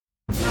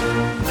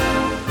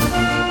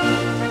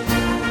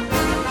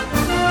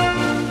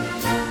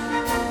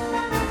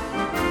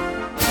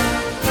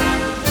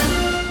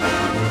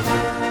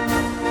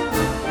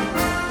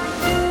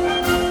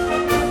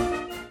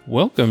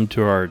Welcome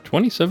to our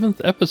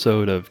 27th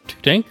episode of Two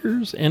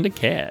Tankers and a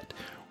Cat.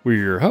 We're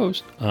your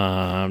host.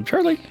 I'm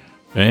Charlie.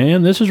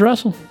 And this is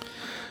Russell.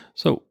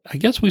 So I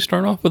guess we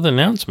start off with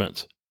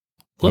announcements.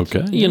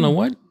 Okay. You know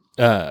what?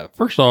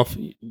 First off,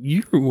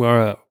 you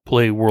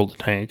play World of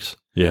Tanks.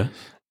 Yeah.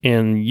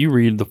 And you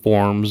read the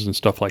forums and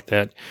stuff like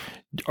that.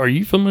 Are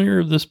you familiar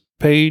with this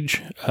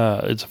page?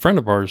 It's a friend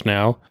of ours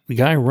now. The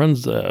guy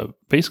runs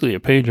basically a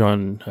page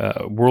on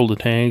World of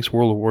Tanks,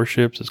 World of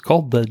Warships. It's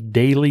called the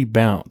Daily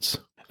Bounce.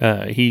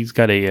 He's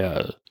got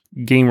a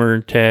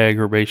gamer tag,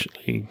 or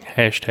basically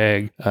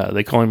hashtag.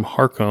 They call him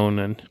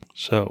Harkon. And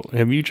so,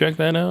 have you checked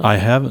that out? I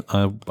haven't.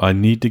 I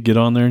need to get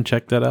on there and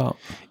check that out.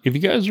 If you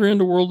guys are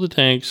into World of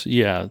Tanks,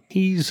 yeah,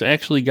 he's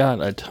actually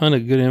got a ton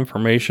of good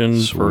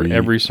information for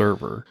every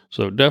server.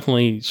 So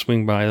definitely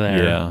swing by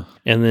there. Yeah.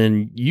 And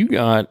then you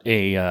got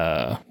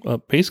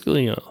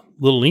basically a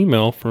little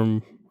email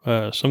from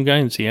some guy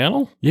in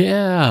Seattle.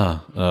 Yeah.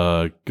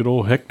 Good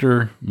old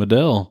Hector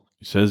Medell.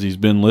 He says he's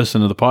been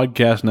listening to the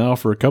podcast now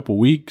for a couple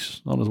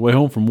weeks on his way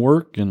home from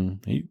work, and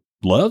he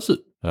loves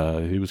it.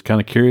 He was kind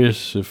of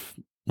curious if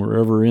we're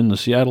ever in the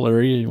Seattle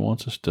area. He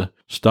wants us to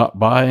stop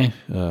by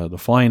the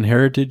Flying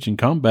Heritage and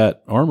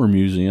Combat Armor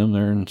Museum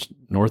there in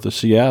north of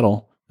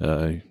Seattle.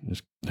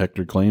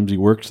 Hector claims he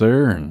works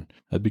there, and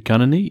that'd be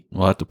kind of neat.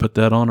 We'll have to put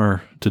that on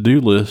our to-do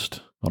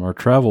list, on our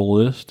travel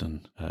list.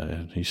 And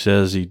he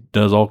says he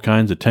does all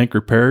kinds of tank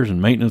repairs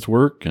and maintenance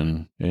work,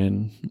 and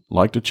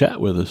like to chat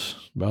with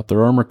us about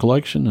their armor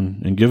collection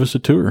and give us a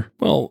tour.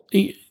 Well,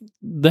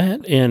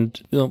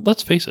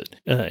 let's face it,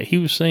 he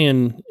was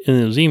saying in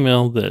his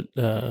email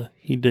that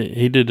he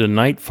did a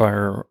night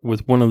fire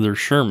with one of their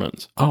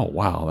Shermans. Oh,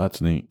 wow,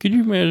 that's neat. Could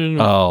you imagine?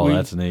 Oh,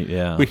 that's neat,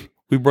 yeah.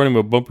 We brought him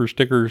a bumper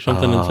sticker or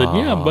something and said,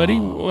 yeah, buddy,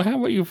 well, how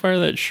about you fire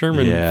that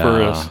Sherman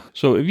for us?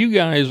 So if you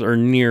guys are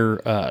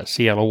near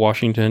Seattle,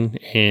 Washington,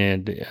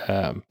 and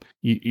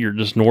you're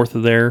just north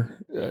of there,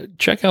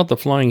 check out the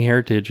Flying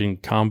Heritage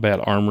and Combat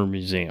Armor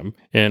Museum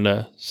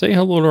and say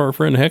hello to our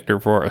friend Hector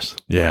for us.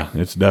 Yeah,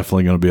 it's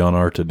definitely going to be on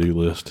our to-do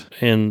list.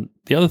 And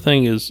the other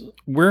thing is,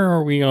 where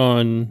are we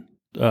on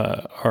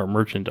our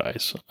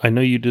merchandise? I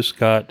know you just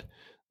got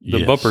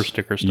the bumper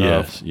sticker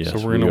stuff. Yes. So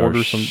we're going to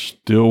order some.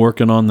 Still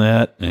working on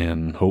that,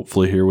 and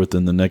hopefully here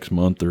within the next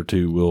month or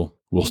two,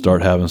 we'll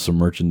start having some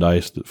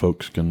merchandise that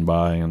folks can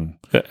buy. And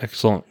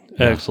excellent.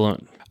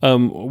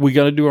 We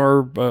got to do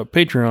our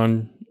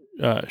Patreon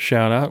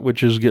shout out,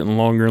 which is getting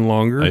longer and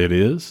longer. It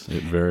is.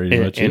 It very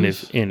much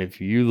is.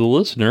 If you, the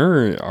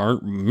listener,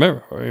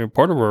 aren't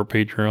part of our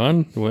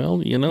Patreon,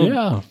 well, you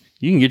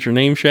can get your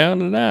name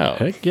shouted out.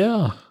 Heck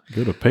yeah.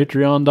 Go to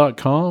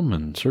patreon.com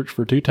and search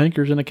for Two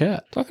Tankers and a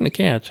Cat. Talking to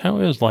cats, how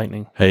is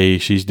Lightning? Hey,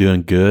 she's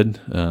doing good.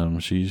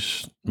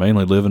 She's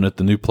mainly living at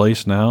the new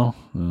place now,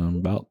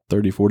 about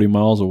 30, 40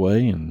 miles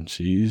away, and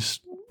she's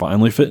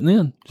finally fitting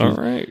in. All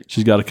right.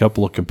 She's got a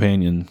couple of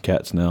companion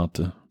cats now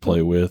to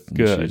play with.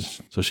 Good.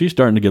 So she's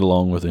starting to get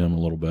along with him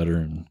a little better.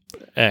 And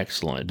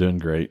excellent. Doing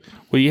great.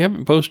 Well, you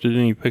haven't posted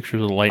any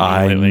pictures of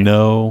Lightning lately. I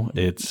know.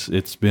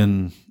 It's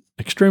been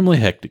extremely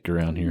hectic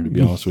around here, to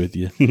be honest with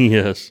you.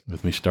 Yes.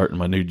 With me starting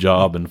my new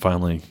job and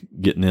finally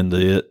getting into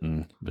it.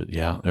 But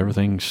yeah,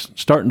 everything's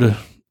starting to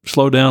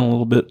slow down a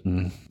little bit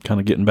and kind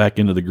of getting back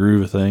into the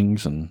groove of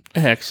things. And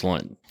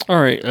excellent. All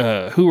right.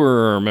 Who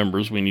are our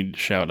members we need to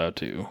shout out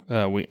to?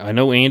 I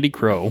know Andy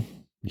Crow.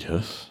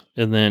 Yes.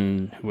 And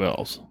then who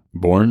else?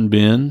 Born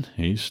Ben,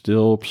 he's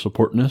still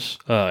supporting us.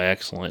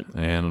 Excellent.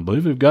 And I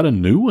believe we've got a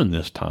new one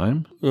this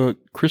time.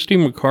 Christy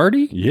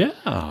McCarty? Yeah.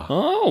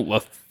 Oh,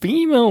 a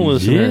female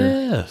listener.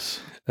 Yes.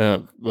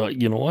 Well,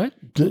 you know what?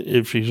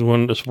 If she's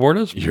wanting to support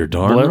us, you're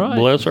darn right.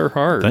 Bless her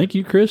heart. Thank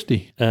you,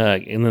 Christy.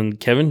 And then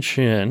Kevin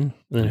Shin.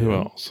 Then who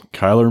else?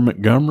 Kyler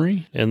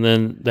Montgomery. And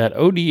then that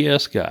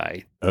ODS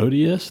guy.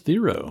 ODS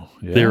Thero.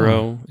 Yeah.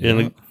 Thero.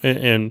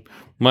 And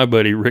my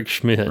buddy Rick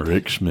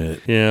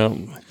Schmidt. Yeah.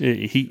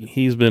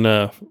 He's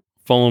been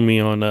following me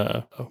on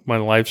my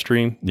live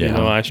stream.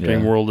 Yeah. I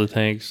stream World of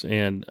Tanks.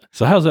 And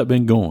so how's that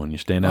been going? You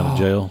staying out of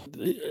jail?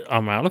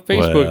 I'm out of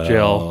Facebook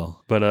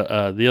jail.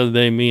 But the other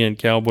day, me and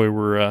Cowboy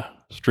were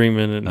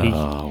streaming, and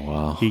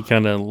he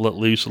kind of let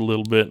loose a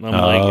little bit. And I'm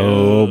like,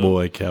 oh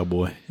boy,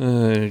 Cowboy.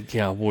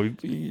 Cowboy.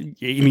 And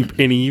he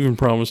even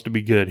promised to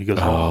be good. He goes,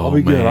 I'll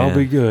be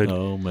good.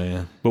 Oh,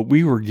 man. But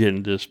we were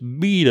getting just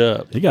beat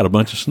up. He got a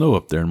bunch of snow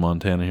up there in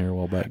Montana here a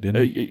while back,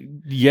 didn't he?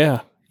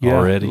 Yeah.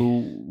 Already?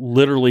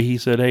 Literally, he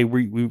said, hey,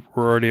 we were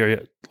already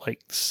at like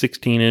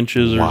 16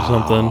 inches or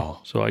something.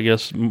 So I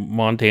guess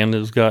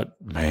Montana's got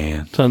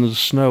tons of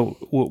snow.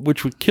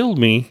 Which would kill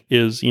me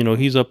is,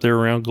 he's up there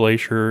around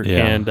Glacier,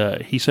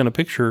 and he sent a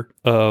picture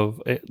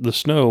of the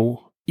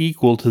snow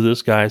equal to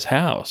this guy's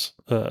house,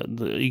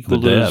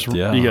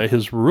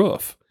 his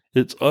roof.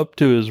 It's up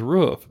to his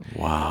roof.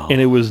 Wow.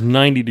 And it was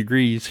 90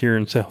 degrees here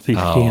in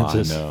southeast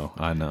Kansas.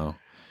 I know.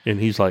 And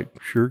he's like,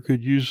 sure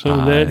could use some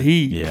of that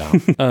heat. Yeah.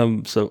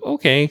 So,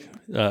 okay,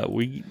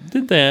 we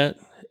did that.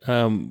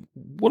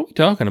 What are we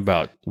talking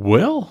about?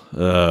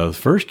 Well,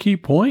 first key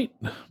point,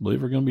 I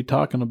believe we're going to be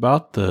talking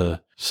about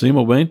the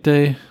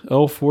Semovente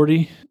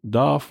L40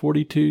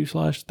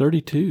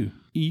 DA42/32.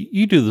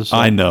 You do this.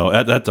 I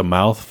know that's a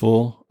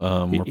mouthful.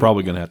 We're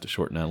probably going to have to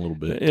shorten that a little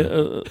bit.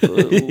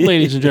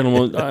 Ladies and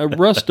gentlemen,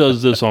 Russ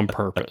does this on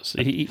purpose.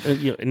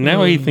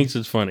 Now he thinks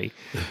it's funny.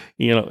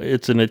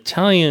 It's an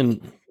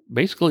Italian,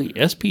 basically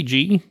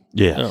SPG,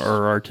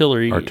 or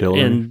artillery,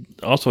 and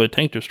also a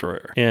tank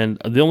destroyer. And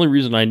the only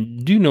reason I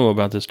do know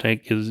about this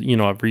tank is,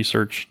 I've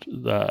researched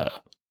the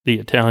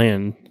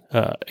Italian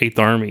 8th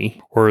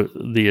Army, or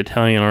the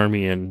Italian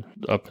Army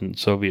up in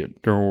Soviet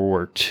during World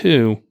War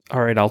II.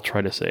 All right, I'll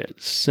try to say it.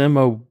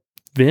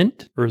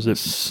 Semovente, or is it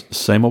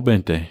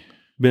Semovente?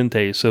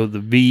 Bente. So the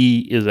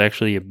V is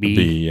actually a B. A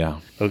B, yeah.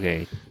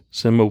 Okay.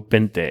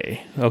 Semovente.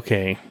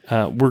 Okay.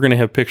 We're going to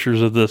have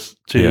pictures of this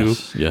too.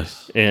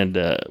 Yes. And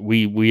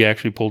we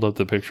actually pulled up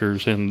the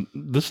pictures, and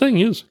this thing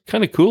is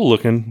kind of cool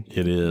looking.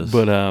 It is.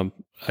 But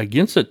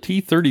against a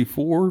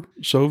T-34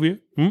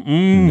 Soviet,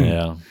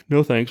 yeah,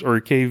 no thanks. Or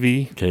a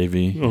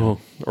KV. Oh,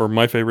 or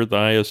my favorite,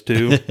 the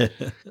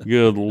IS-2.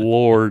 Good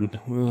Lord.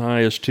 The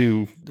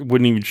IS-2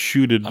 wouldn't even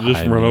shoot it,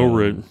 just run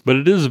over it. But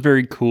it is a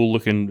very cool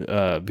looking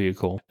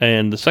vehicle.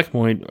 And the second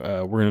point,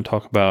 we're going to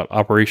talk about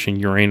Operation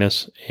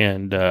Uranus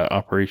and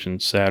Operation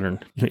Saturn.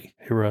 Hey,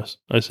 Russ,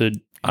 I said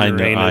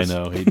Uranus. I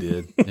know. He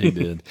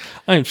did.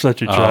 I'm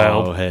such a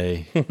child. Oh,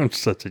 hey. I'm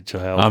such a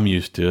child. I'm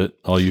used to it.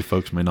 All you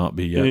folks may not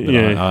be yet, but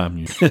I'm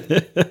used to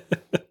it.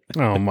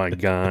 Oh, my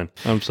God.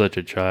 I'm such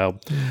a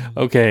child.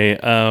 Okay,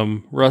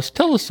 Russ,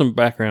 tell us some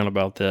background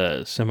about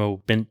the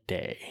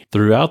Semovente.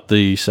 Throughout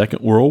the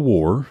Second World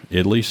War,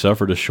 Italy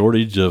suffered a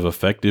shortage of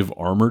effective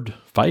armored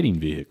fighting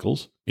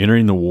vehicles.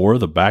 Entering the war,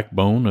 the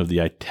backbone of the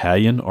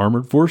Italian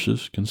armored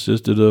forces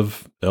consisted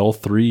of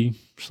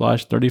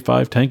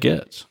L3/35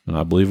 tankettes. And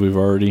I believe we've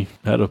already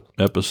had an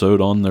episode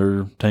on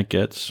their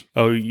tankettes.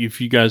 Oh, if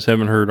you guys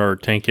haven't heard our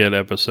tankette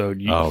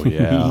episode,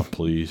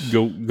 please.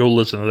 Go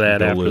listen to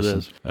that after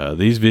this.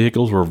 These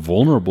vehicles were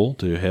vulnerable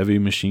to heavy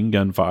machine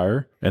gun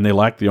fire, and they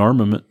lacked the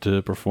armament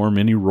to perform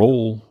any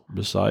role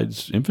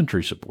besides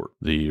infantry support.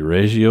 The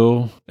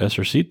Regio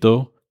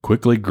Esercito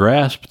quickly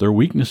grasped their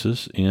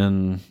weaknesses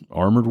in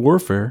armored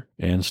warfare,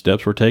 and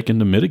steps were taken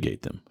to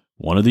mitigate them.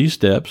 One of these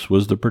steps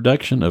was the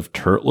production of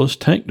turretless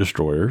tank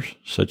destroyers,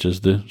 such as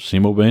the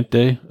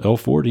Semovente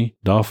L40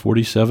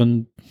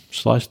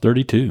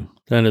 DA47/32.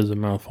 That is a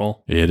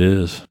mouthful. It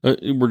is.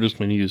 We're just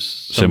going to use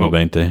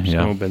Semovente.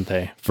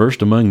 Semovente.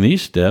 First among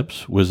these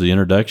steps was the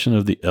introduction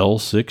of the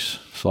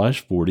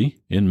L6/40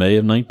 in May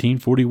of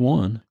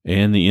 1941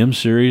 and the M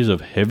series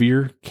of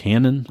heavier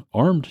cannon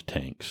armed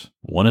tanks.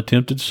 One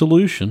attempted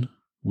solution,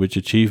 which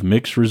achieved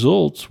mixed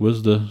results,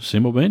 was the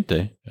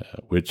Semovente,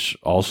 which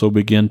also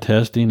began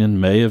testing in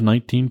May of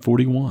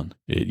 1941.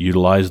 It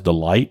utilized the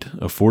light,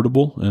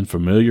 affordable, and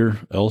familiar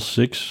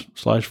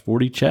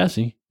L6/40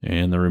 chassis,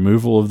 and the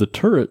removal of the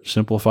turret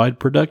simplified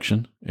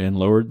production and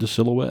lowered the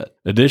silhouette.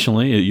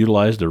 Additionally, it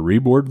utilized a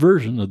reboard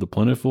version of the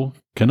plentiful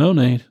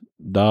Cannone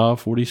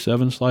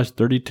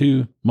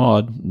DA47/32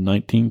 mod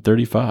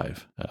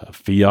 1935.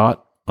 Fiat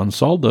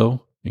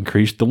Ansaldo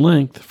increased the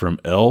length from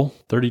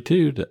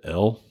L32 to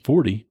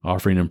L40,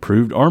 offering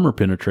improved armor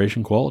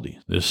penetration quality.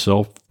 This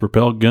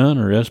self-propelled gun,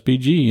 or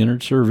SPG,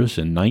 entered service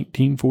in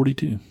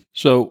 1942.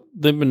 So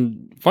they've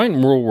been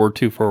fighting World War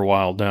II for a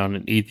while down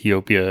in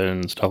Ethiopia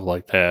and stuff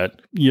like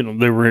that. They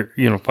were,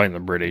 fighting the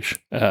British.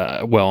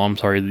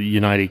 The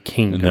United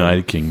Kingdom. The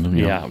United Kingdom,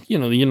 yeah.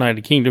 The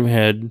United Kingdom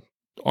had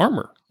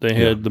armor. They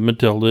had the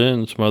Matilda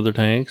and some other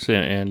tanks,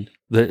 and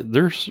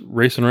they're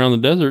racing around the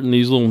desert in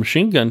these little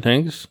machine gun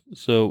tanks.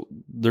 So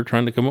they're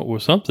trying to come up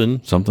with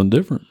something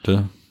different.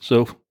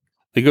 So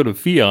they go to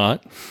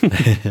Fiat.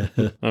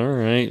 All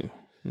right.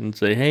 And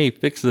say, hey,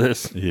 fix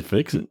this. You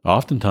fix it.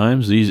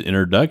 Oftentimes, these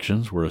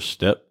introductions were a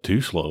step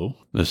too slow.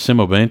 The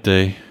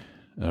Semovente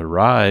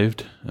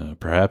arrived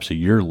perhaps a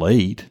year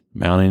late,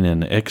 mounting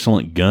an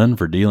excellent gun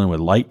for dealing with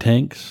light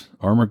tanks,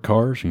 armored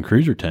cars, and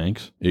cruiser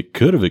tanks. It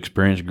could have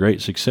experienced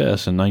great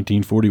success in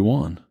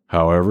 1941.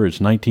 However,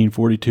 its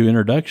 1942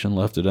 introduction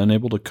left it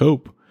unable to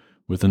cope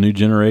with a new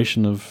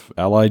generation of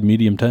Allied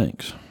medium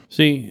tanks.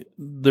 See,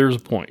 there's a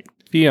point.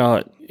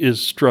 Fiat is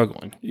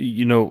struggling.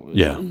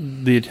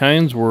 The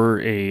Italians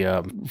were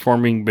a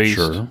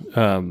farming-based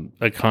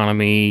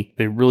economy.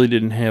 They really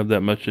didn't have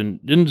that much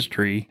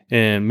industry,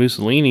 and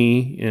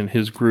Mussolini and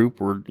his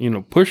group were,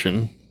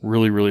 pushing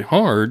really, really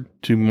hard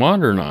to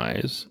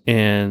modernize.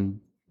 And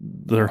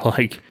they're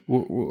like,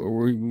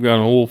 we've got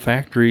old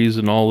factories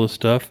and all this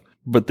stuff,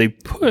 but they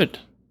put,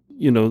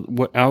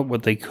 out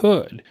what they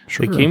could.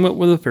 Sure. They came up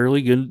with a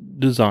fairly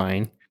good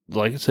design.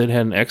 Like I said,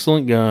 had an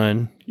excellent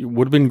gun. It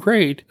would have been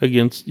great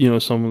against,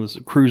 some of the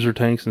cruiser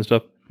tanks and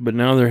stuff, But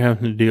now they're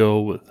having to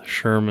deal with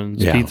Shermans,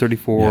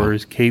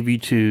 T-34s,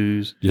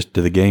 KV-2s. Just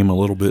to the game a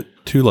little bit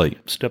too late.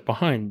 Step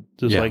behind,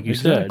 just like you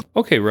said.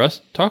 Okay,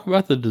 Russ, talk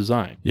about the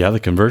design. Yeah, the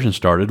conversion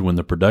started when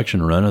the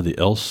production run of the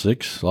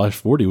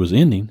L6/40 was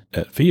ending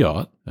at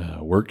Fiat.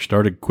 Work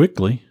started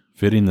quickly,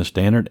 fitting the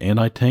standard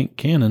anti-tank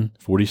cannon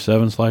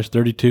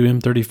 47/32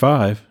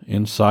 M35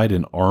 inside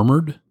an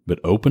armored but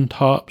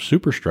open-top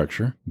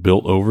superstructure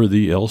built over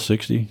the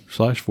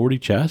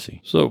L60/40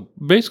 chassis. So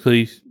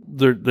basically,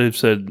 they've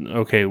said,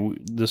 okay,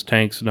 this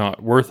tank's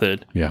not worth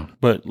it. Yeah.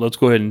 But let's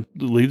go ahead and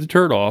leave the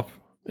turret off,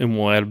 and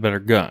we'll add a better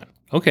gun.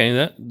 Okay,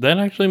 that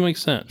actually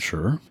makes sense.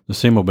 Sure. The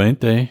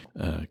Semovente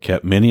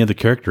kept many of the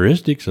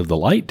characteristics of the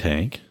light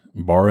tank,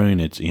 borrowing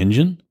its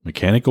engine,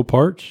 mechanical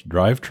parts,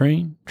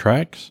 drivetrain,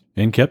 tracks,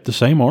 and kept the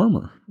same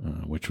armor,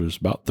 which was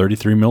about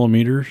 33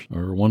 millimeters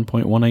or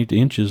 1.18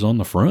 inches on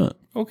the front.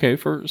 Okay,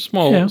 for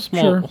small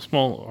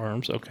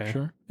arms, okay.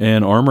 Sure.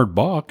 An armored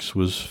box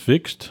was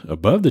fixed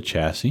above the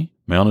chassis,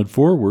 mounted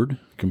forward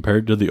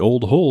compared to the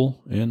old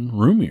hull, and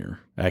roomier.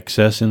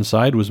 Access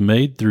inside was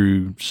made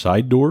through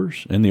side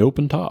doors and the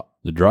open top.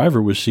 The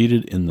driver was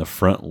seated in the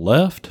front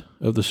left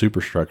of the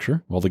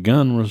superstructure, while the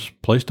gun was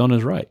placed on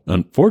his right.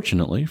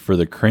 Unfortunately, for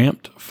the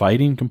cramped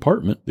fighting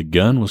compartment, the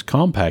gun was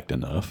compact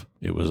enough.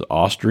 It was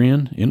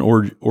Austrian in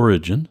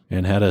origin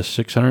and had a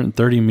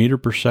 630 meter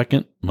per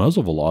second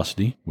muzzle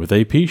velocity with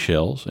AP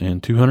shells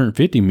and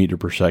 250 meter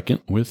per second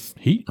with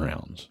heat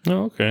rounds.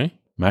 Oh, okay.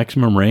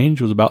 Maximum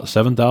range was about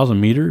 7,000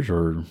 meters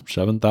or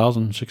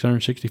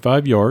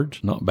 7,665 yards.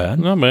 Not bad.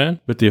 Not bad.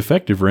 But the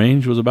effective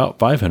range was about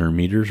 500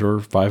 meters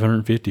or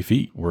 550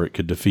 feet, where it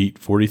could defeat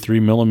 43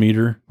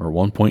 millimeter or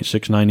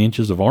 1.69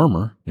 inches of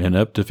armor and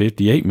up to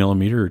 58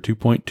 millimeter or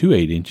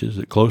 2.28 inches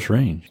at close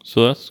range.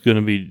 So that's going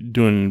to be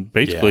doing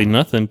basically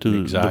nothing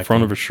to the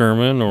front of a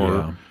Sherman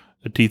or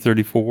the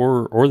T-34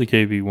 or the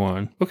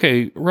KV-1.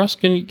 Okay, Russ,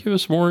 can you give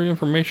us more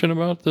information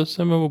about the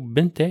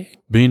Semovente?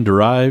 Being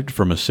derived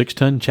from a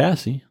 6-ton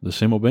chassis, the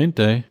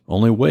Semovente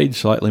only weighed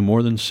slightly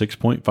more than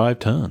 6.5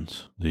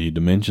 tons. The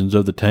dimensions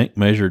of the tank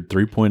measured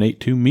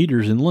 3.82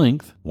 meters in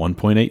length,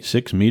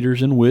 1.86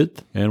 meters in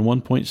width, and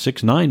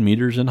 1.69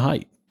 meters in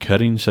height.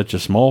 Cutting such a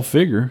small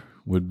figure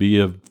would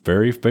be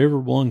very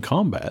favorable in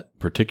combat,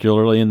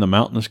 particularly in the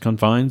mountainous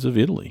confines of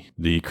Italy.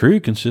 The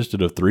crew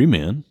consisted of 3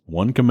 men,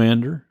 1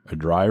 commander, a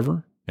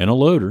driver, and a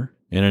loader,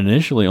 and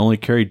initially only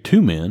carried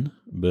 2 men,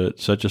 but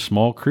such a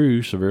small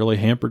crew severely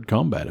hampered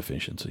combat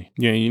efficiency.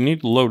 Yeah, you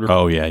need a loader.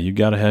 Oh, yeah, you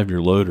got to have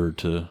your loader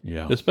to,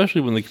 Especially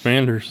when the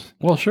commander's,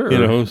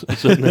 sure.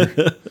 Sitting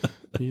there.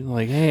 You're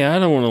like, hey, I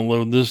don't want to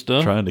load this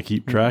stuff. Trying to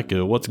keep track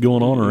of what's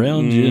going on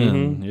around you.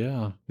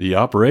 And, the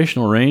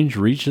operational range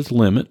reached its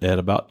limit at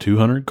about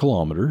 200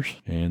 kilometers,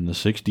 and the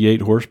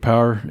 68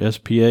 horsepower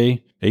SPA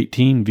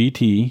 18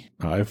 VT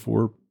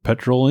I-4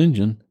 petrol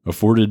engine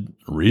afforded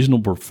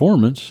reasonable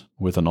performance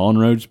with an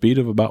on-road speed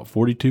of about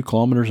 42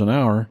 kilometers an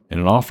hour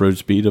and an off-road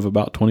speed of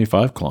about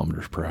 25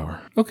 kilometers per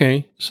hour.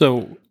 Okay,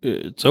 so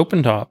it's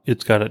open top.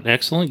 It's got an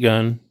excellent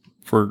gun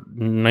for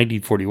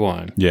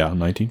 1941. Yeah,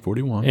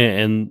 1941.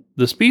 And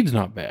the speed's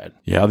not bad.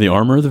 Yeah, the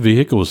armor of the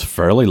vehicle was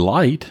fairly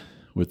light,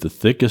 with the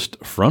thickest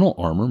frontal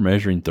armor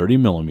measuring 30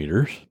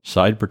 millimeters.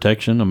 Side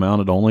protection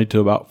amounted only to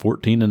about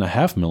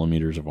 14.5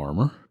 millimeters of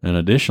armor. And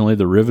additionally,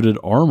 the riveted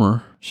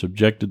armor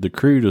subjected the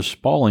crew to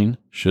spalling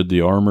should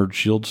the armored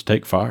shields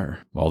take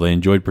fire. While they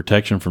enjoyed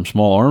protection from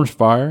small arms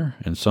fire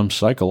and some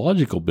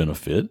psychological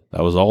benefit,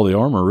 that was all the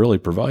armor really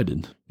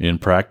provided. In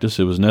practice,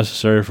 it was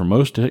necessary for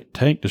most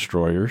tank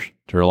destroyers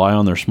to rely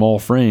on their small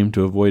frame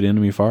to avoid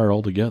enemy fire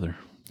altogether.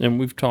 And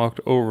we've talked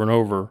over and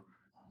over,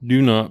 do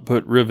not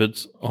put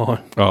rivets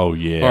on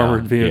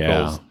armored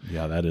vehicles.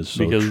 Yeah, that is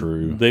so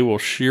true. They will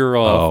shear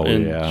off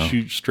and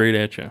shoot straight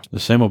at you. The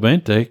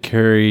Semovente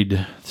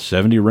carried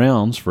 70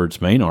 rounds for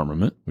its main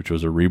armament, which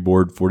was a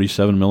rebored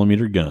 47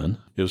 millimeter gun.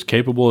 It was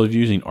capable of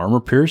using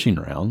armor-piercing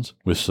rounds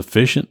with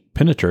sufficient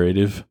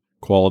penetrative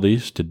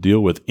qualities to deal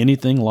with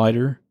anything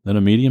lighter than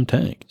a medium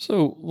tank.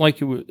 So,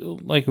 like it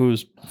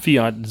was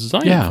Fiat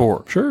designed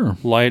for. Sure.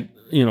 Light,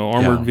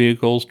 armored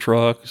vehicles,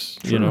 trucks,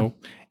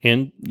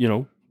 and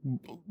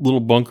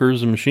little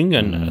bunkers and machine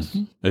gun nests.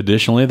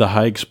 Additionally, the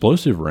high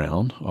explosive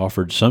round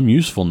offered some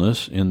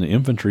usefulness in the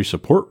infantry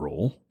support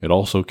role. It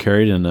also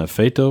carried an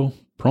Effetto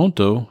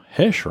Pronto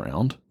Hesh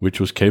round, which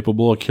was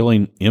capable of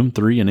killing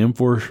M3 and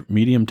M4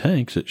 medium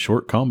tanks at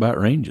short combat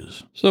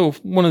ranges. So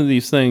if one of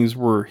these things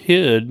were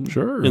hid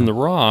in the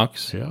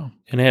rocks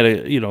and had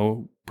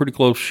a pretty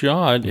close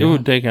shot, it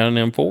would take out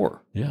an M4.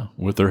 Yeah,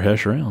 with their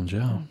Hesh rounds,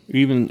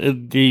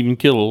 Even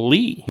kill a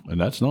Lee. And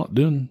that's not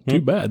doing too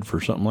bad for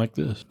something like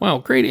this. Wow,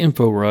 great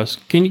info, Russ.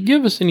 Can you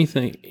give us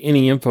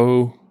any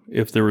info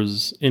if there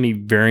was any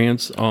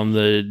variance on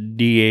the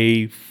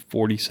DA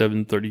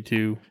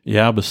 4732?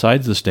 Yeah,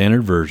 besides the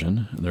standard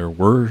version, there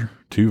were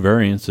 2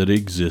 variants that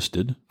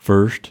existed.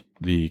 First,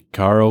 the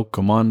Caro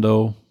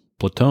Comando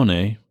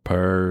Platone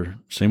per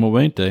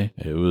Semovente.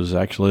 It was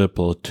actually a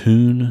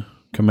platoon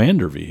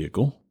commander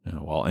vehicle.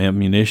 While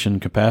ammunition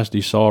capacity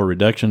saw a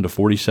reduction to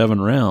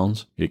 47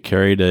 rounds, it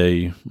carried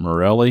a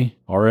Morelli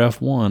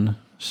RF-1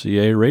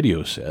 CA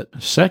radio set.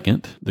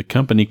 Second, the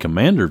company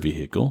commander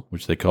vehicle,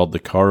 which they called the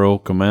Carro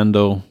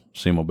Comando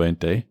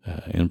Semovente.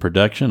 In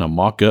production, a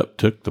mock-up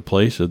took the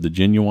place of the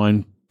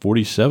genuine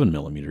 47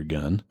 millimeter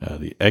gun.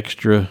 The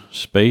extra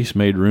space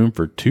made room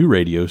for 2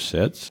 radio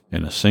sets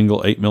and a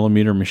single 8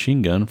 millimeter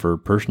machine gun for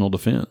personal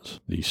defense.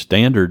 The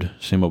standard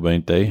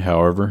Semovente,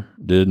 however,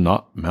 did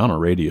not mount a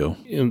radio.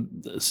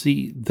 And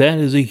see, that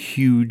is a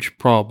huge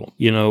problem.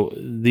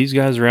 These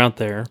guys are out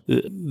there.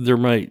 They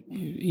might,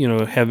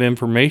 have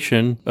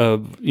information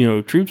of,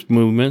 troops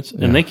movements,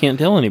 and they can't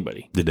tell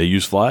anybody. Did they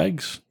use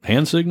flags?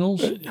 Hand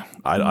signals?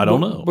 I don't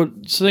know.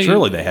 But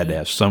surely they had to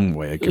have some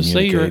way of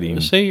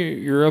communicating. Say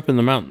you're up in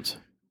the mountains,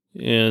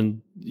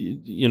 and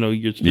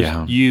you're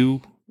just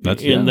you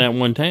in that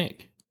one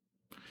tank.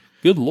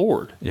 Good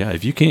Lord. Yeah,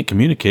 if you can't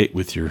communicate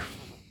with your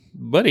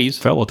buddies,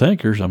 fellow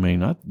tankers,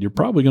 you're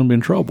probably going to be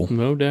in trouble.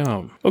 No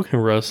doubt. Okay,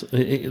 Russ,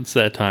 it's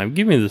that time.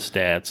 Give me the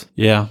stats.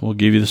 Yeah, we'll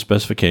give you the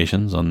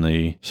specifications on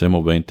the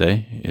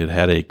Semovente. It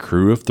had a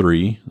crew of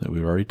 3 that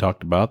we've already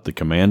talked about, the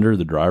commander,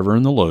 the driver,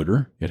 and the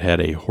loader. It had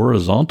a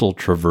horizontal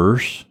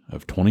traverse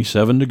of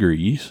 27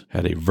 degrees,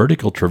 had a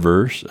vertical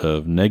traverse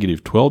of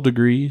negative 12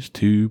 degrees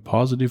to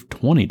positive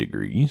 20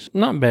 degrees.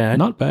 Not bad.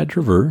 Not bad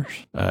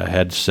traverse.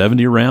 Had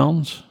 70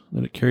 rounds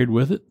that it carried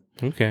with it.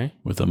 Okay.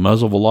 With a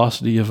muzzle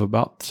velocity of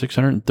about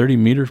 630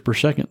 meters per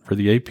second for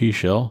the AP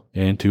shell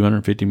and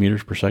 250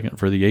 meters per second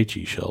for the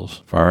HE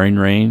shells. Firing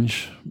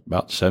range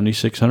about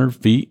 7,600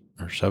 feet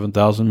or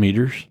 7,000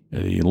 meters.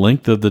 The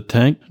length of the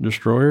tank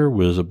destroyer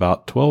was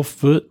about 12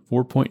 foot,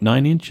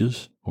 4.9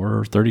 inches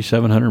or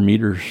 3,700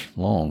 meters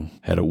long.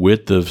 Had a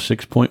width of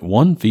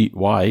 6.1 feet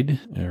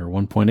wide or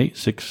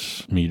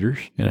 1.86 meters.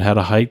 And it had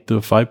a height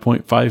of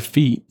 5.5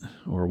 feet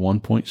or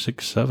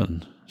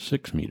 1.676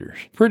 meters.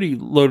 Pretty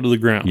low to the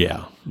ground.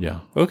 Yeah.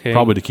 Okay.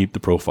 Probably to keep the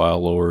profile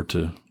lower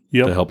to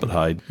help it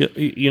hide.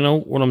 You know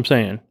what I'm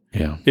saying?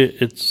 Yeah.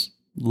 It's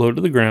low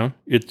to the ground.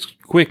 It's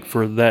quick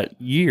for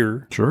that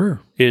year. Sure.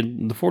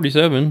 In the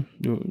 47,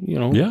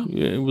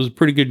 it was a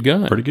pretty good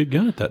gun. Pretty good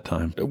gun at that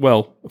time.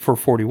 Well, for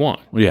 41.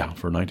 Yeah,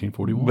 for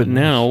 1941. But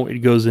now it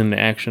goes into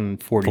action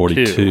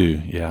 42.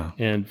 42, yeah.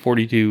 And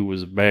 42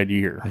 was a bad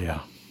year.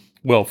 Yeah.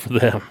 Well, for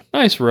them.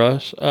 Nice,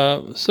 Russ.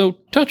 So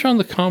touch on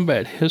the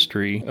combat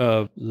history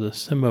of the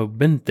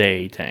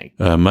Semovente tank.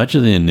 Much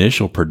of the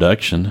initial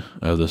production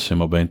of the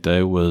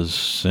Semovente was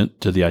sent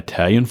to the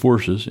Italian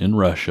forces in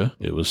Russia.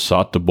 It was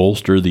sought to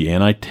bolster the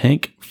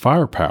anti-tank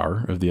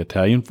firepower of the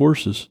Italian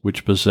forces,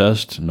 which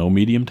possessed no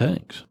medium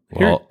tanks.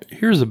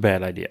 Here's a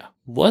bad idea.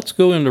 Let's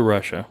go into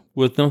Russia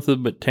with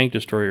nothing but tank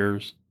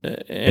destroyers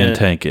and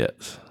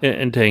tankettes.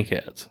 And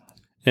tankettes.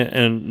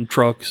 And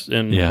trucks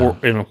and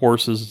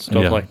horses and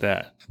stuff like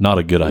that. Not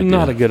a good idea.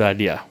 Not a good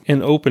idea.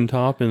 And open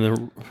top in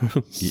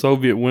the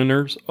Soviet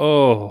winters.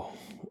 Oh,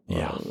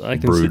 yeah,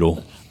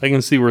 brutal. I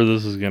can see where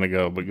this is going to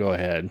go, but go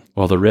ahead.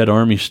 While the Red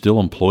Army still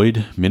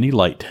employed many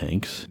light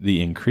tanks,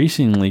 the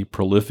increasingly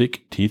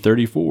prolific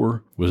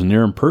T-34 was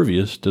near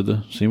impervious to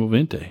the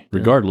Semovente.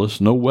 Regardless,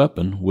 no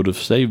weapon would have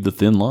saved the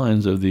thin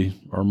lines of the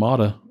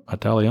Armata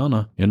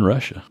Italiana in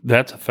Russia.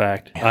 That's a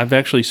fact. I've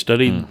actually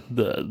studied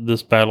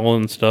this battle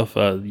and stuff,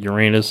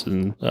 Uranus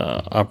and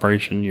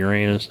Operation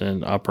Uranus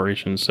and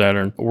Operation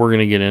Saturn. We're going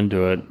to get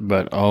into it,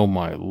 but oh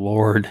my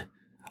Lord.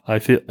 I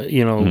feel,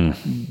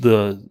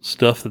 the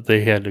stuff that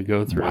they had to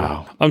go through.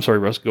 Wow. I'm sorry,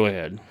 Russ, go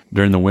ahead.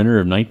 During the winter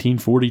of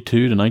 1942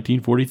 to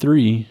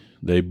 1943,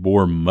 they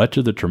bore much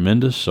of the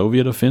tremendous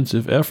Soviet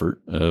offensive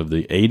effort. Of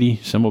the 80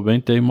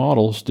 Semovente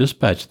models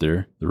dispatched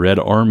there, the Red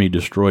Army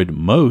destroyed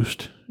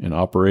most in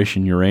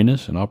Operation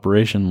Uranus and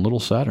Operation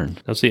Little Saturn.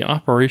 Now, see,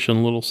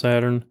 Operation Little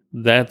Saturn,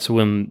 that's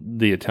when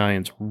the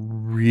Italians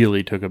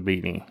really took a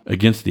beating.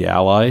 Against the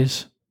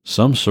Allies,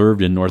 some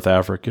served in North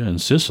Africa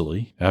and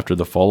Sicily. After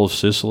the fall of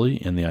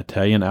Sicily and the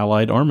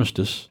Italian-Allied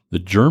armistice, the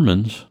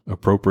Germans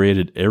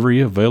appropriated every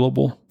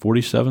available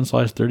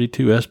 47/32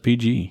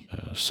 SPG.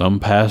 Some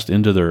passed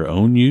into their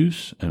own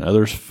use, and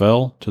others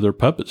fell to their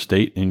puppet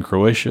state in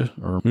Croatia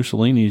or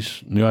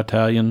Mussolini's new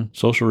Italian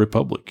Social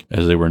Republic.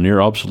 As they were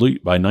near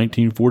obsolete by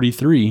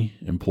 1943,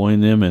 employing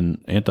them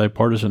in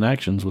anti-partisan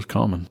actions was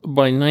common.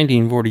 By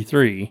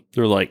 1943,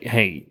 they're like,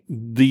 hey,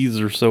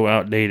 these are so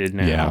outdated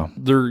now. Yeah.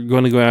 They're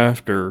going to go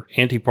after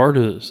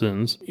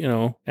anti-partisans,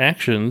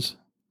 actions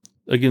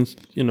against,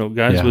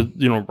 guys with,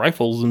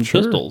 rifles and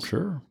pistols.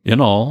 Sure. In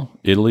all,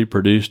 Italy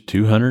produced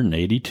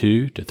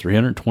 282 to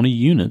 320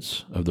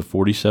 units of the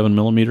 47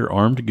 millimeter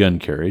armed gun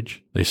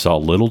carriage. They saw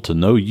little to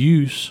no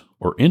use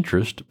or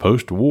interest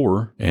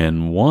post-war,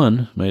 and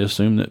one may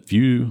assume that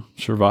few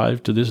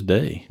survive to this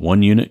day.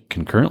 One unit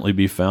can currently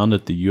be found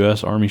at the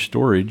U.S. Army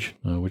storage,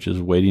 which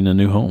is waiting a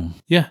new home.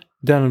 Yeah.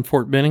 Down in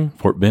Fort Benning.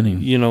 Fort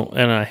Benning.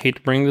 And I hate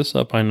to bring this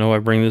up. I know I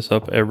bring this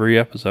up every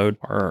episode.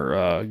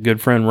 Our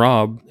good friend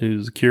Rob,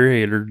 who's the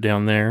curator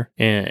down there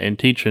and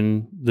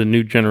teaching the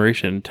new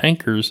generation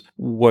tankers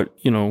what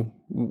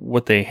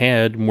they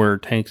had and where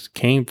tanks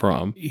came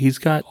from. He's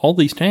got all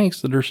these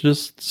tanks that are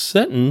just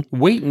sitting,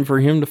 waiting for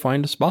him to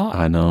find a spot.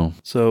 I know.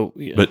 So,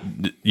 But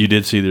you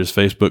did see this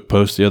Facebook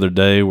post the other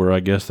day where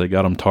I guess they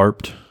got them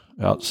tarped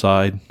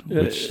outside,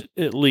 which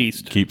at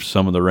least keeps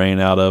some of the rain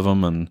out of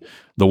them, and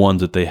the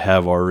ones that they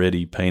have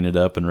already painted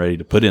up and ready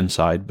to put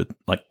inside. But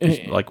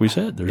like we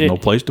said, there's no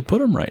place to put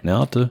them right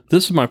now.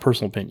 This is my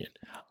personal opinion.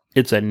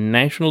 It's a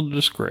national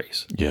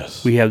disgrace.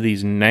 Yes. We have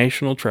these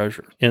national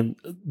treasures, and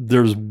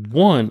there's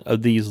one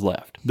of these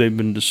left. They've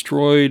been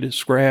destroyed,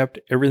 scrapped,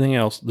 everything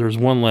else. There's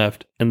one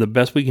left, and the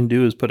best we can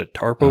do is put a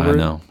tarp over it. I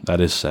know. That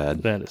is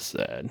sad. That is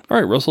sad. All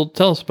right, Russell,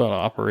 tell us about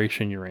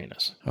Operation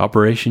Uranus.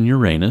 Operation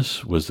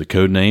Uranus was the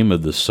code name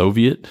of the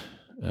Soviet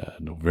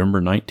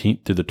November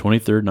 19th to the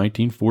 23rd,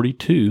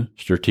 1942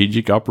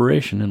 strategic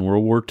operation in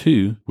World War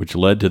II, which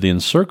led to the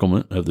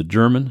encirclement of the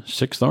German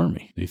 6th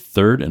Army, the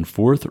 3rd and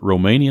 4th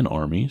Romanian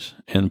armies,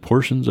 and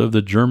portions of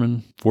the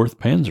German 4th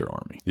Panzer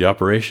Army. The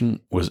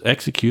operation was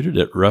executed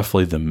at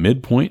roughly the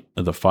midpoint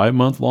of the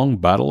 5-month-long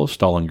Battle of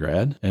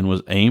Stalingrad and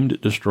was aimed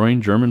at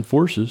destroying German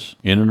forces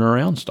in and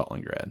around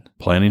Stalingrad.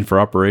 Planning for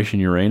Operation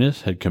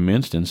Uranus had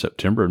commenced in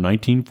September of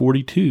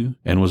 1942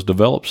 and was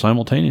developed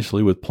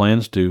simultaneously with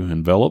plans to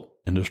envelop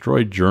and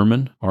destroyed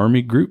German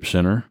Army Group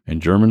Center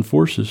and German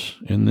forces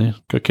in the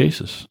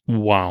Caucasus.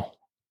 Wow.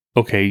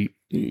 Okay,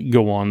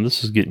 go on.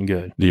 This is getting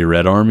good. The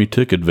Red Army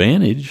took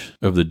advantage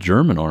of the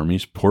German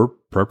Army's poor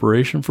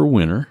preparation for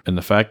winter and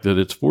the fact that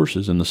its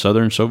forces in the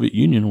southern Soviet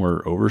Union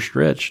were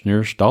overstretched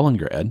near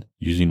Stalingrad,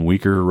 using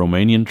weaker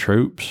Romanian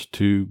troops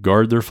to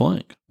guard their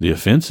flank. The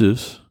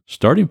offensive's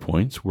starting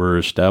points were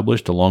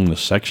established along the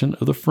section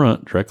of the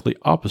front directly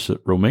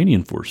opposite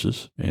Romanian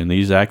forces, and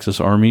these Axis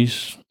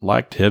armies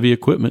lacked heavy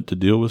equipment to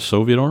deal with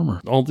Soviet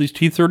armor. All these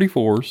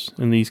T-34s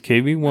and these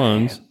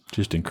KV-1s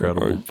Just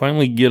incredible.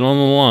 Finally get on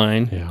the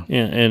line. Yeah.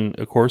 And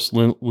of course,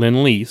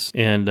 Lend-Lease.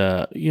 And,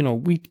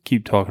 we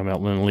keep talking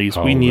about Lend-Lease.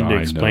 We need to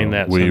explain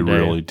that someday. We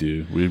really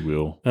do. We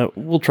will.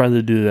 We'll try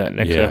to do that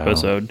next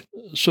episode.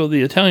 So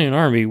the Italian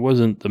Army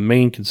wasn't the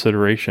main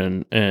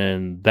consideration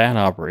in that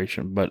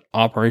operation, but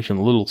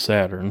Operation Little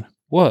Saturn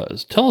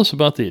was. Tell us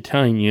about the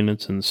Italian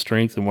units and the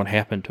strength and what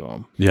happened to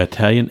them. The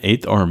Italian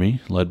 8th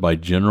Army, led by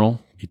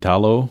General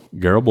Italo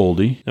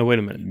Garibaldi. Now, wait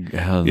a minute.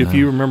 If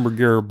you remember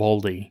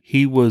Garibaldi,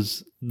 he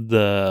was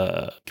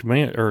the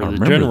commander or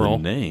the general.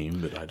 The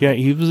name, but I don't.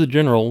 He was a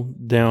general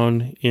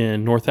down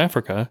in North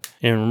Africa.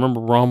 And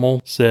remember,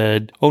 Rommel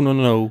said, "Oh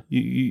no,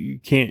 you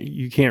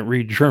can't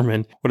read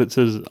German. What it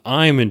says,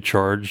 I'm in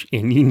charge,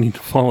 and you need to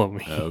follow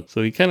me." Oh.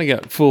 So he kind of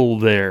got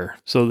fooled there.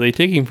 So they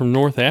take him from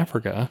North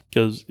Africa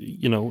because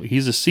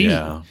he's a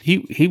seasoned.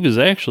 Yeah. He was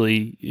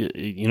actually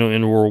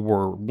in World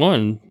War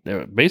One.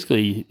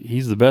 Basically,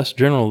 he's the best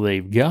general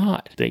they've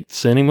got. They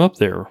sent him up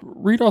there.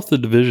 Read off the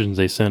divisions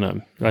they sent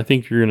him. I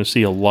think you're going to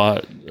see a lot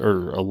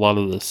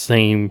of the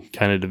same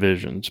kind of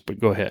divisions, but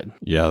go ahead.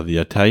 Yeah, the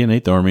Italian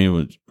 8th Army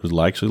was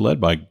actually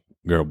led by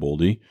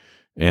Garibaldi,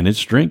 and its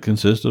strength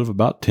consisted of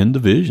about 10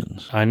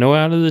 divisions. I know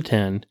out of the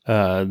 10,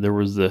 there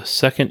was the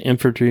 2nd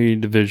Infantry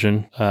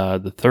Division,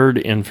 the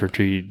 3rd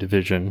Infantry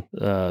Division,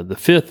 the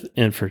 5th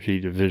Infantry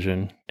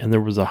Division, and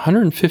there was a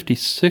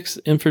 156th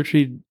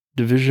Infantry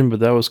Division, but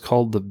that was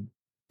called the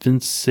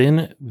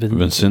Vicenza,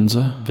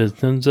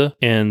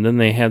 and then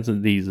they had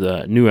these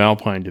new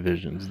Alpine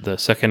divisions, the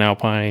 2nd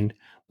Alpine,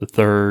 the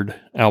 3rd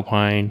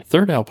Alpine.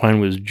 3rd Alpine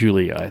was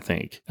Julia, I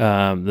think.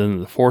 Then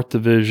the 4th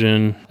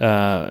Division,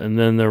 and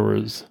then there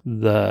was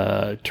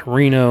the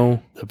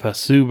Torino, the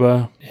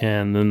Pasuba,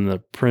 and then the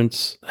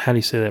Prince. How do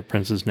you say that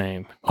prince's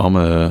name?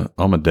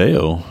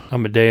 Amadeo,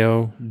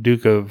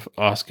 Duke of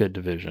Osca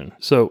Division.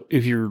 So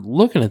if you're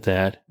looking at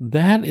that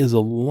is a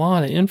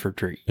lot of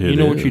infantry.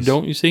 What you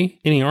don't see?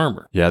 Any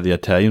armor. Yeah, the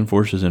Italian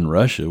forces in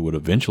Russia would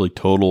eventually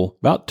total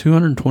about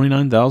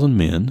 229,000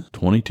 men,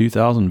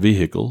 22,000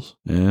 vehicles,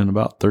 and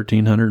about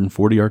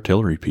 1,340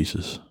 artillery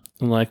pieces.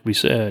 And like we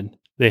said,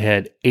 they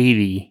had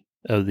 80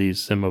 of these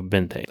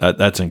Semovente.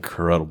 That's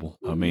incredible.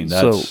 I mean,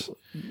 that's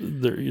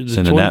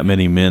sending that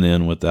many men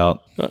in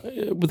without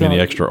any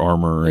extra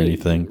armor or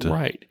anything.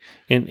 Right.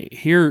 And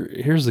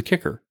here's the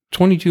kicker.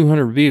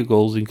 2,200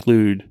 vehicles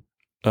include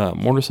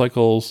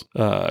motorcycles,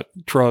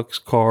 trucks,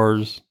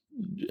 cars,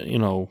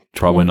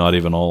 Probably not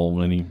even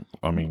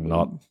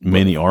not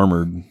many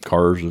armored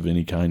cars of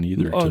any kind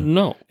either.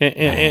 No.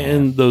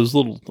 And those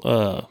little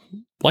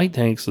light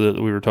tanks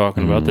that we were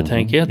talking about, the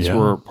tankettes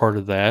were part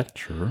of that.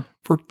 Sure.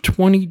 For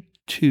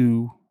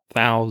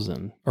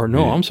 22,000, or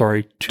no, I'm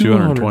sorry,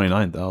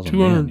 229,000.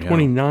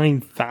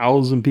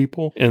 229,000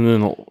 people, and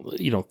then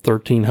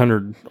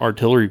 1,300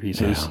 artillery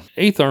pieces.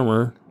 Yeah. 8th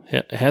Armor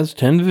has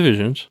 10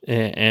 divisions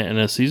and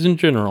a seasoned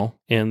general,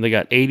 and they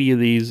got 80 of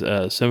these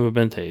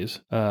Semoventes.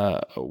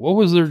 What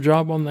was their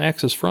job on the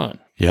Axis front?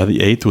 Yeah, the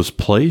 8th was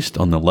placed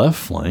on the left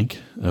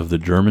flank of the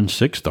German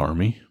 6th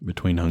Army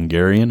between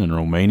Hungarian and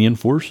Romanian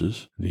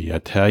forces. The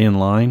Italian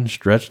line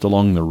stretched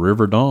along the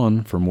River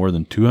Don for more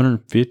than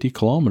 250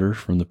 kilometers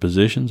from the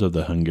positions of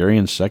the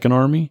Hungarian 2nd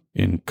Army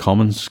in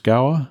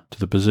Komenskoye to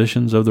the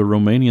positions of the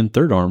Romanian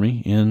 3rd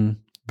Army in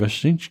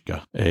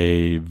Vasinska,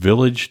 a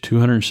village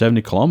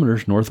 270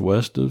 kilometers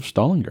northwest of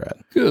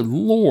Stalingrad. Good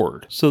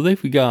Lord. So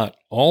they've got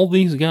all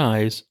these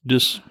guys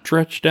just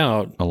stretched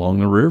out along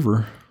the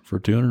river for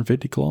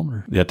 250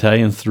 kilometers. The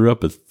Italians threw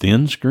up a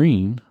thin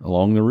screen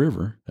along the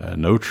river.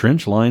 No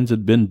trench lines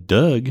had been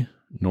dug,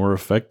 nor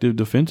effective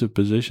defensive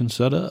positions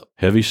set up.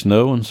 Heavy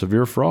snow and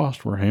severe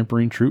frost were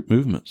hampering troop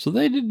movement. So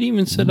they didn't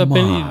even set up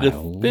any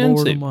defensive.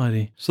 Lord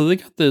almighty. So they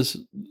got this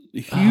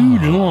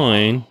huge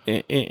line,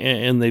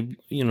 and they've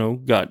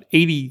got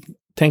 80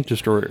 tank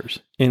destroyers,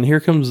 and here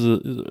comes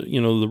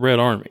the Red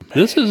Army.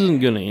 This isn't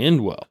going to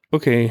end well.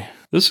 Okay,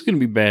 this is going to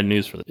be bad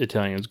news for the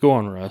Italians. Go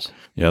on, Russ.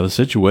 Yeah, the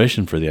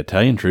situation for the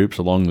Italian troops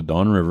along the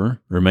Don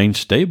River remained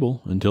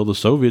stable until the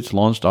Soviets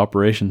launched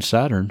Operation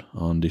Saturn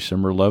on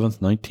December 11th,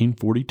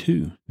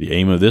 1942. The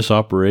aim of this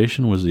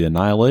operation was the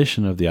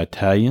annihilation of the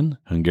Italian,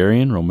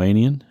 Hungarian,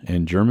 Romanian,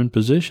 and German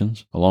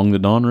positions along the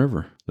Don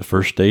River. The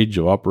first stage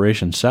of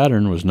Operation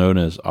Saturn was known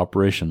as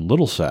Operation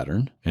Little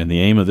Saturn, and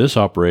the aim of this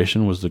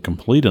operation was the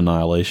complete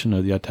annihilation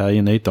of the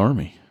Italian Eighth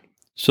Army.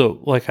 So,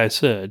 like I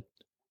said,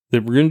 they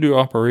were going to do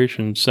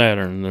Operation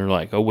Saturn, and they're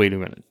like, oh, wait a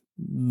minute.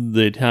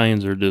 The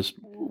Italians are just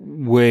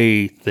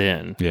way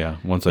thin. Yeah,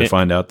 once they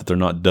find out that they're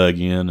not dug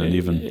in and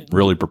even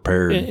really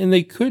prepared. And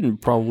they couldn't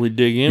probably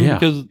dig in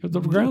because the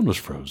ground was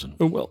frozen.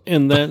 Well,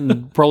 and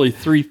then probably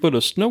 3 foot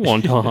of snow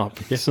on top.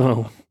 Yeah.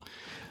 So,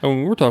 I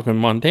mean, we're talking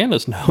Montana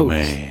snow.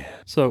 Man.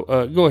 So,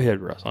 go ahead,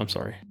 Russ. I'm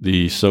sorry.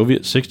 The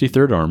Soviet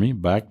 63rd Army,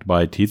 backed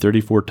by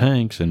T-34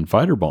 tanks and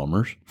fighter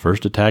bombers,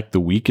 first attacked the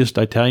weakest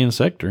Italian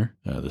sector.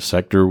 The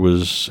sector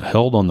was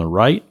held on the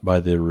right by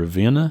the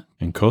Ravenna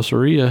and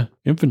Kosaria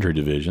infantry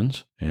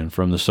divisions, and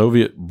from the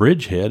Soviet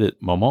bridgehead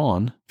at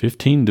Maman,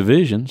 15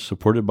 divisions,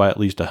 supported by at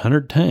least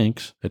 100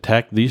 tanks,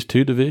 attacked these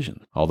two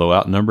divisions. Although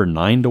outnumbered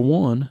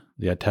 9-1,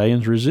 the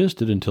Italians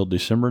resisted until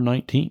December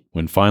 19th,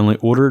 when finally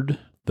ordered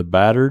the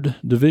battered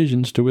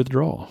divisions to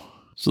withdraw.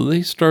 So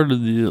they started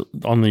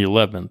on the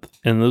 11th,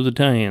 and those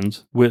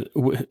Italians with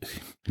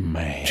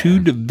 2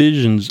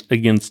 divisions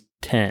against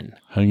 10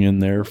 hung in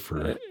there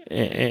for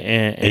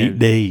 8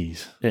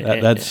 days.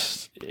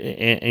 That's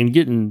and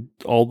getting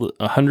all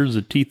the hundreds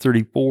of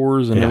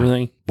T-34s and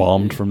everything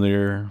bombed from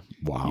there.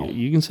 Wow!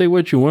 You can say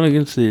what you want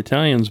against the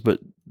Italians, but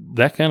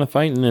that kind of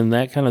fighting in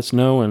that kind of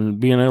snow and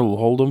being able to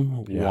hold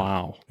them,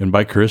 wow! And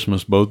by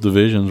Christmas, both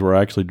divisions were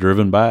actually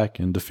driven back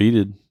and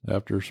defeated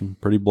after some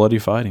pretty bloody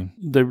fighting.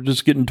 They were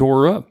just getting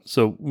tore up.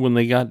 So when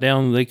they got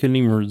down, they couldn't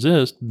even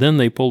resist. Then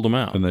they pulled them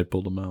out.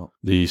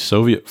 The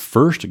Soviet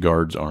First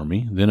Guards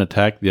Army then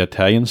attacked the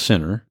Italian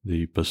center,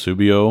 the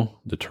Pasubio,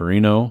 the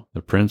Torino,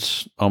 the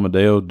Prince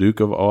Amadeo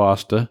Duke of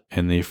Aosta,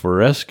 and the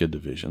Foresca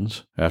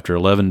divisions. After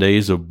 11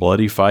 days of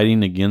bloody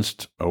fighting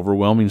against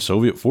overwhelming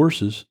Soviet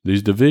forces,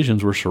 these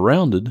divisions were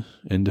surrounded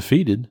and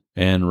defeated,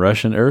 and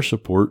Russian air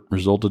support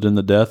resulted in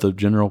the death of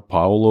General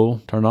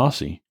Paolo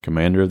Tarnassi,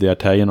 commander of the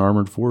Italian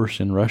armored force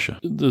in Russia.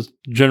 This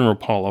General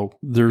Paolo,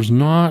 there's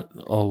not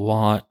a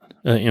lot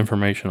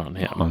information on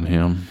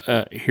him.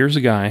 Here's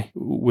a guy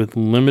with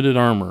limited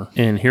armor,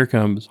 and here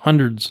comes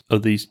hundreds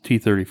of these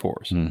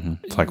T-34s. Mm-hmm.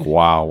 It's like,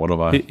 wow, what have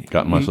I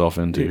gotten myself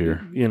into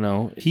here?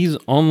 He's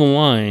on the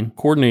line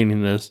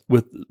coordinating this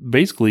with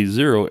basically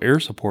zero air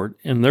support,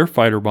 and their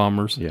fighter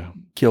bombers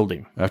killed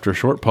him. After a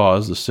short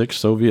pause, the 6th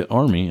Soviet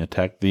Army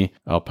attacked the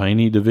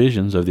Alpini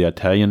divisions of the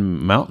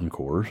Italian Mountain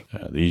Corps.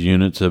 These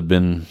units have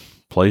been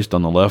placed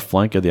on the left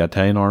flank of the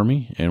Italian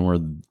army and were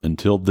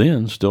until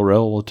then still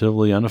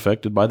relatively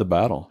unaffected by the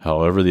battle.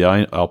 However, the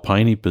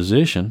Alpini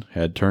position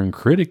had turned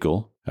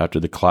critical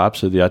after the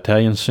collapse of the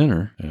Italian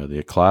center,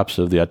 the collapse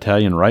of the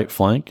Italian right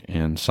flank,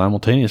 and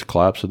simultaneous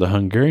collapse of the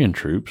Hungarian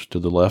troops to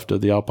the left of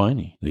the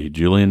Alpini. The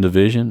Julian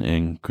Division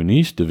and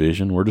Kunis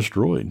Division were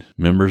destroyed.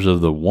 Members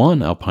of the 1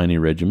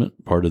 Alpini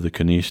Regiment, part of the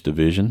Kunis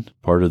Division,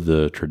 part of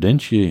the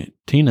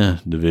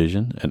Tridentina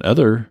Division, and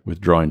other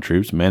withdrawing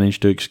troops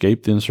managed to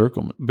escape the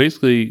encirclement.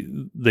 Basically,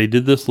 they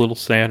did this little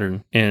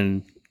Saturn,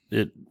 and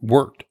it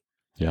worked.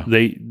 Yeah.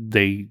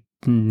 They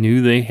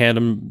knew they had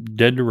them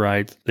dead to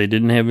rights. They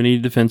didn't have any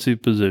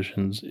defensive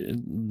positions.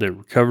 They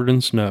were covered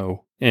in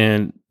snow.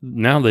 And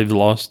now they've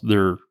lost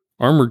their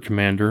armored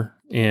commander,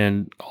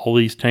 and all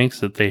these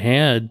tanks that they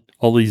had,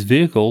 all these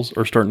vehicles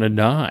are starting to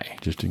die.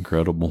 Just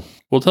incredible.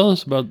 Well, tell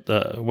us about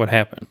what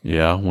happened.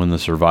 Yeah, when the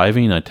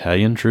surviving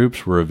Italian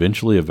troops were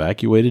eventually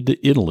evacuated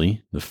to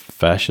Italy, the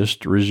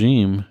fascist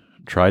regime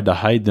tried to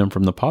hide them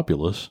from the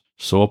populace.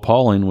 So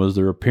appalling was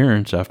their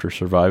appearance after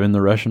surviving the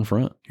Russian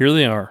front. Here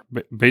they are,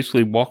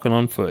 basically walking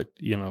on foot,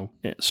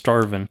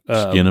 starving.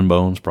 Skin and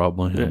bones,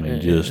 probably.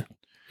 Just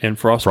and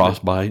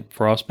frostbite.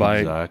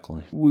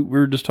 Exactly. We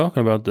were just talking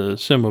about the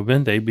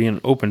Semovente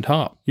being open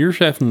top. You're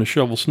having to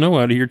shovel snow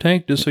out of your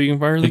tank just so you can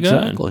fire the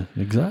gun.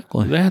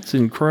 Exactly. That's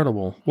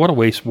incredible. What a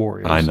waste war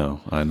is. I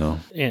know.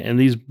 And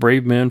these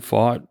brave men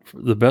fought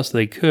the best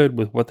they could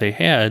with what they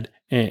had.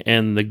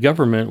 And the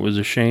government was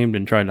ashamed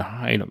and tried to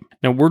hide them.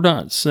 Now, we're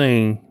not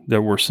saying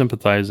that we're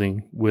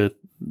sympathizing with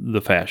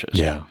the fascists.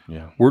 Yeah.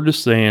 We're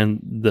just saying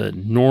the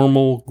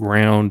normal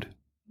ground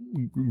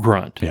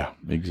grunt. Yeah,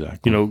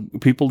 exactly.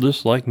 People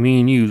just like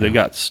me and you, they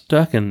got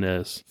stuck in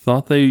this,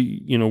 thought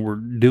they, were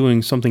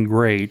doing something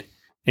great,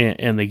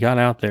 and they got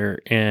out there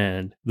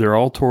and they're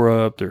all tore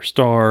up, they're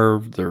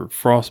starved, they're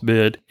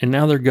frostbit, and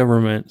now their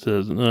government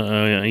says,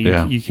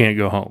 you can't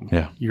go home.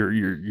 Yeah.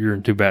 You're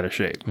in too bad a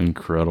shape.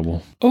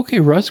 Incredible. Okay,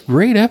 Russ,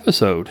 great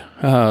episode.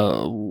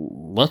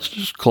 Let's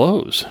just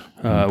close.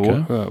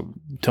 Tell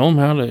them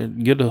how to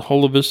get a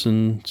hold of us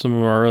and some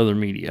of our other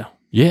media.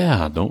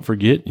 Yeah, don't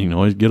forget, you can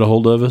always get a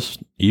hold of us.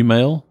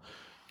 Email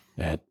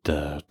at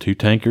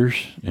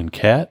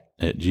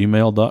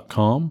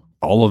twotankersandcat@gmail.com.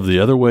 All of the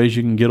other ways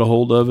you can get a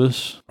hold of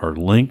us are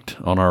linked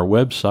on our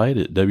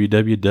website at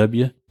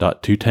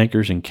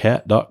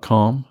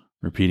www.twotankersandcat.com.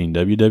 Repeating,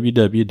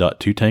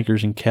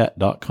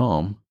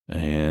 www.twotankersandcat.com.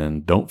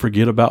 And don't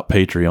forget about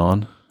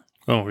Patreon.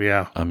 Oh,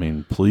 yeah. I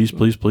mean, please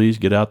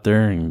get out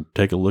there and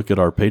take a look at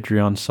our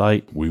Patreon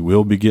site. We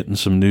will be getting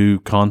some new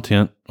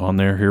content on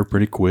there here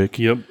pretty quick.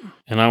 Yep.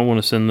 And I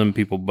want to send them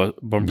people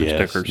bumper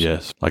stickers.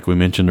 Yes. Like we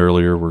mentioned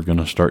earlier, we're going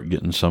to start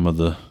getting some of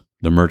the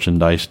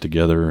merchandise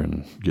together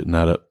and getting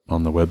that up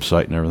on the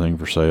website and everything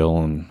for sale.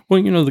 And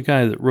well, the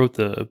guy that wrote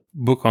the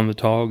book on the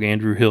Tog,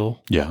 Andrew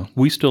Hill. Yeah.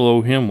 We still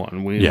owe him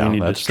one. We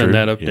need to send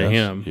that up to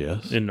him.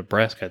 Yes. In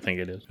Nebraska, I think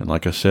it is. And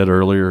like I said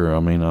earlier, I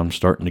mean, I'm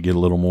starting to get a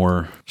little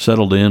more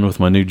settled in with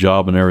my new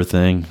job and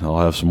everything. I'll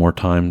have some more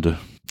time to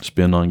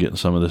spend on getting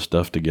some of this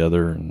stuff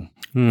together and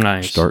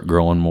start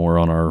growing more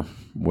on our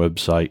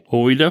website.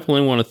 Well, we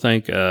definitely want to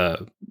thank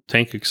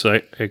Tank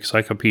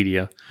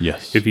Encyclopedia.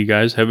 Yes. If you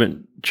guys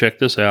haven't checked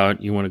this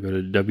out, you want to go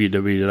to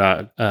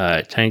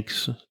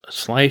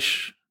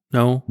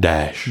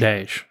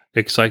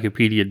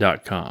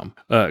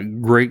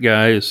www.tanks-encyclopedia.com. Great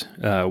guys.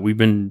 We've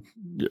been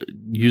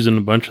using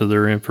a bunch of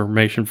their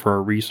information for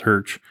our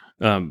research.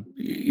 If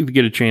you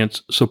get a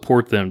chance,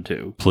 support them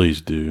too. Please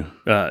do.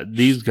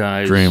 These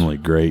guys, extremely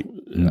great,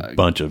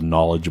 bunch of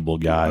knowledgeable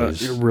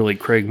guys. Really,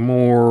 Craig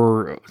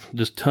Moore,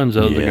 just tons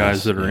of other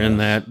guys that are in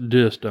that.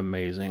 Just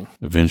amazing.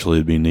 Eventually,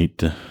 it'd be neat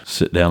to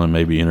sit down and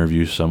maybe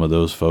interview some of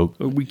those folk.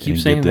 We keep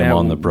and saying get them that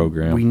on the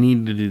program. We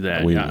need to do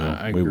that.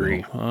 I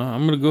agree.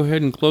 I'm going to go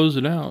ahead and close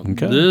it out.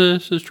 Okay.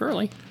 This is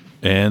Charlie,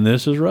 and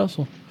this is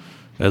Russell.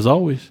 As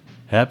always,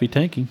 happy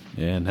tanking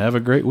and have a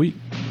great week.